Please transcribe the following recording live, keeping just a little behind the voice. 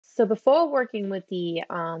So before working with the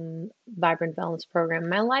Vibrant Wellness program,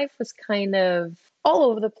 my life was kind of all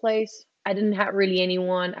over the place. I didn't have really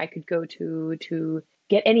anyone I could go to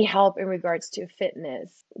get any help in regards to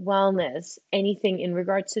fitness, wellness, anything in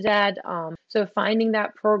regards to that. So finding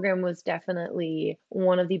that program was definitely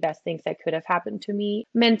one of the best things that could have happened to me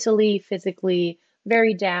mentally, physically,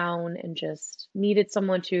 very down, and just needed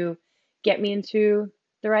someone to get me into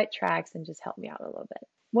the right tracks and just help me out a little bit.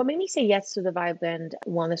 What made me say yes to the Vibrant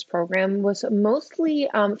Wellness program was mostly,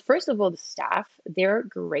 first of all, the staff. They're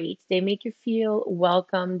great. They make you feel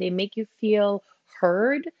welcome. They make you feel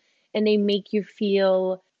heard, and they make you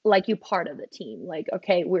feel like you're part of the team. Like,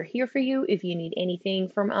 okay, we're here for you if you need anything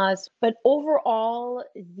from us. But overall,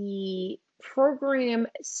 the program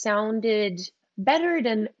sounded better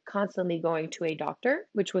than constantly going to a doctor,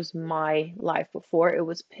 which was my life before. It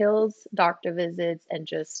was pills, doctor visits, and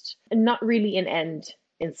just not really an end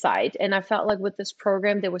in sight. And I felt like with this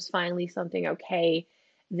program, there was finally something, okay,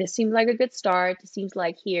 this seems like a good start. It seems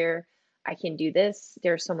like here I can do this.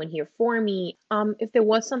 There's someone here for me. If there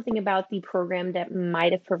was something about the program that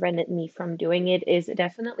might have prevented me from doing it, is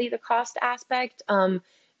definitely the cost aspect.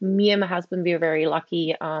 Me and my husband, we are very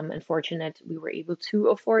lucky and fortunate we were able to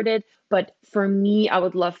afford it. But for me, I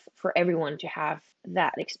would love for everyone to have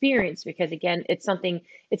that experience because, again, it's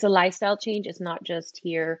a lifestyle change. It's not just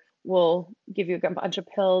here, we'll give you a bunch of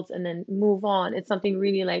pills and then move on. It's something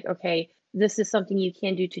really like, okay, this is something you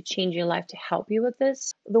can do to change your life to help you with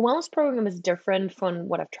this. The wellness program is different from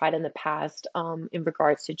what I've tried in the past in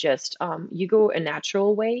regards to just you go a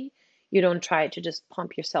natural way. You don't try to just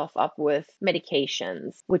pump yourself up with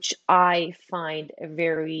medications, which I find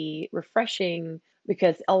very refreshing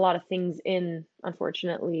because a lot of things in,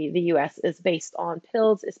 unfortunately, the US is based on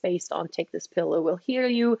pills, is based on take this pill, it will heal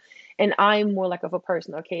you. And I'm more like of a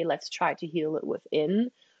person, okay, let's try to heal it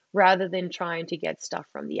within rather than trying to get stuff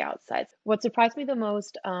from the outside. What surprised me the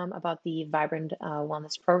most about the Vibrant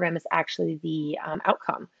Wellness program is actually the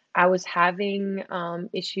outcome. I was having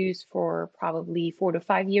issues for probably 4 to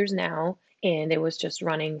 5 years now, and it was just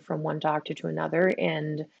running from one doctor to another.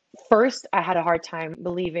 And first, I had a hard time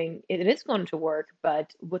believing it is going to work,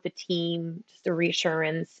 but with the team, just the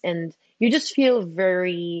reassurance, and you just feel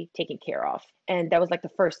very taken care of. And that was like the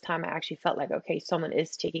first time I actually felt like, okay, someone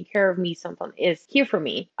is taking care of me, someone is here for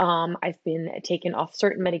me. I've been taken off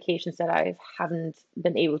certain medications that I haven't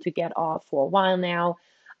been able to get off for a while now.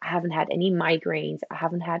 I haven't had any migraines. I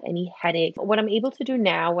haven't had any headache. What I'm able to do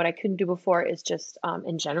now, what I couldn't do before, is just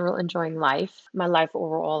in general enjoying life. My life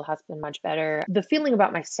overall has been much better. The feeling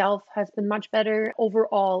about myself has been much better.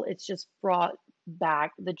 Overall, it's just brought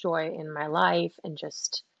back the joy in my life and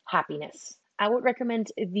just happiness. I would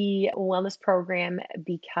recommend the wellness program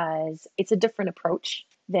because it's a different approach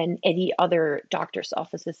than any other doctor's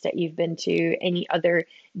offices that you've been to, any other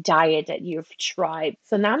diet that you've tried.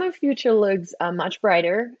 So now my future looks much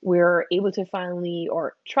brighter. We're able to finally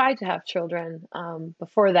or try to have children.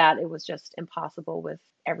 Before that, it was just impossible with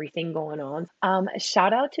everything going on.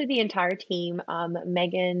 Shout out to the entire team,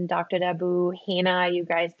 Megan, Dr. Dabu, Hannah. You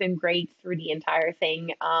guys been great through the entire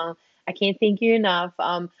thing. I can't thank you enough.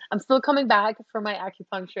 I'm still coming back for my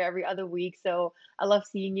acupuncture every other week, so I love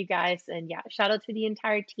seeing you guys. And yeah, shout out to the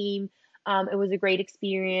entire team. It was a great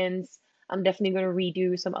experience. I'm definitely going to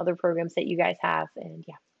redo some other programs that you guys have, and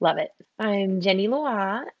yeah, love it. I'm Jenny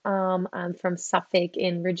Hlwa. I'm from Suffolk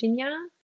in Virginia.